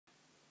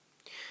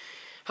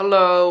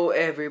Hello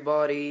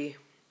everybody.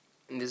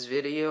 In this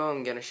video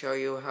I'm gonna show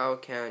you how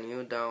can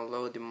you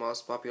download the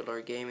most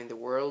popular game in the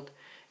world.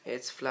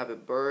 It's Flappy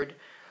Bird.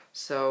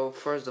 So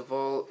first of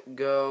all,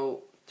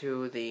 go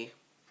to the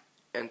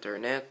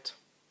internet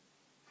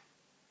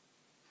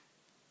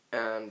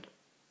and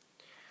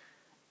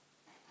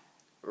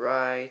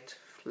write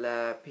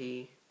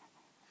Flappy.Im.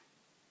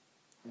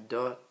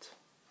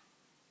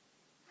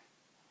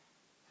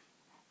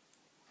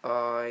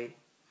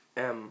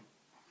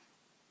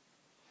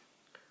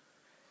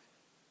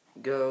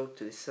 Go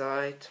to the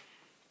site.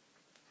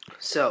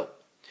 So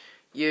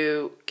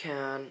you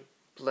can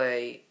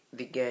play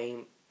the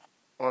game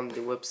on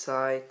the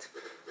website,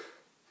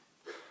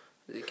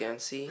 as you can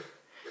see. You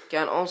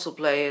can also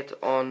play it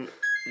on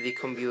the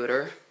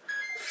computer.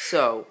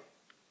 So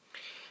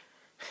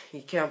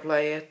you can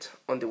play it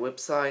on the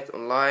website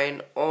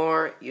online,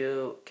 or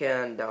you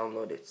can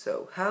download it.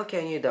 So how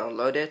can you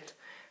download it?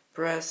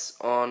 Press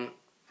on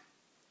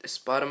this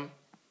button,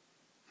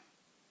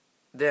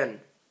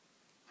 then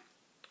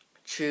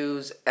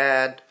choose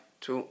add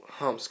to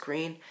home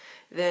screen.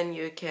 Then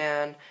you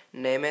can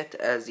name it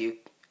as you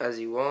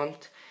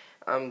want.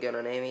 I'm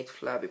gonna name it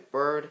Flappy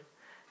Bird.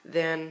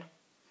 Then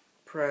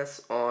press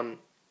on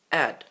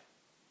add.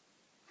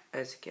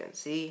 As you can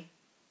see,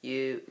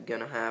 you're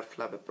gonna have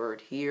Flappy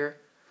Bird here.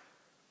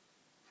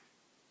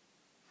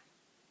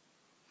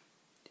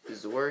 It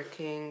is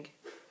working.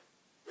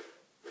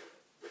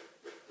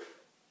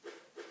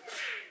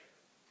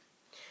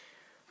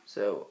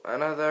 So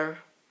another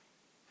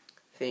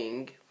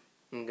thing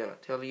I'm gonna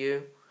tell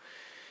you,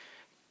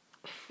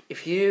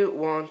 if you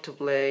want to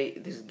play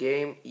this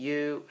game,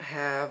 you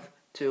have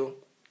to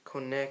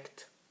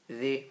connect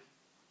the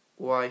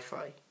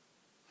Wi-Fi.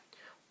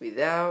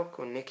 Without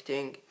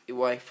connecting the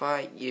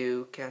Wi-Fi,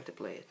 you can't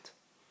play it.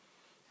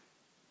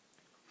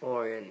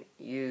 Or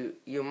you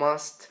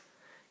must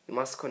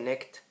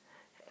connect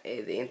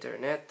the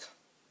internet.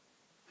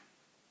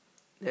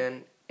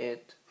 Then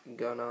it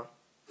gonna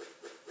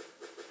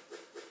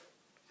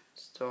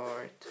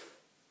start.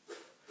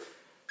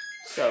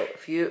 So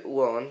if you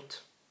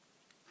want,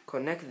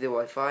 connect the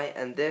Wi-Fi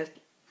and then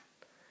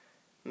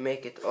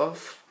make it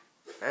off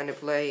and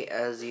play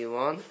as you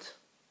want.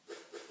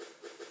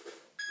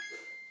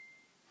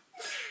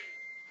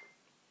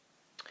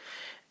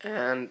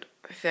 And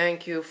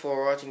thank you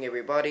for watching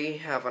everybody.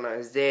 Have a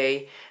nice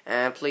day,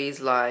 and please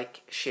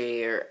like,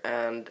 share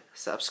and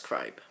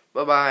subscribe.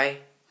 Bye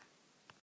bye.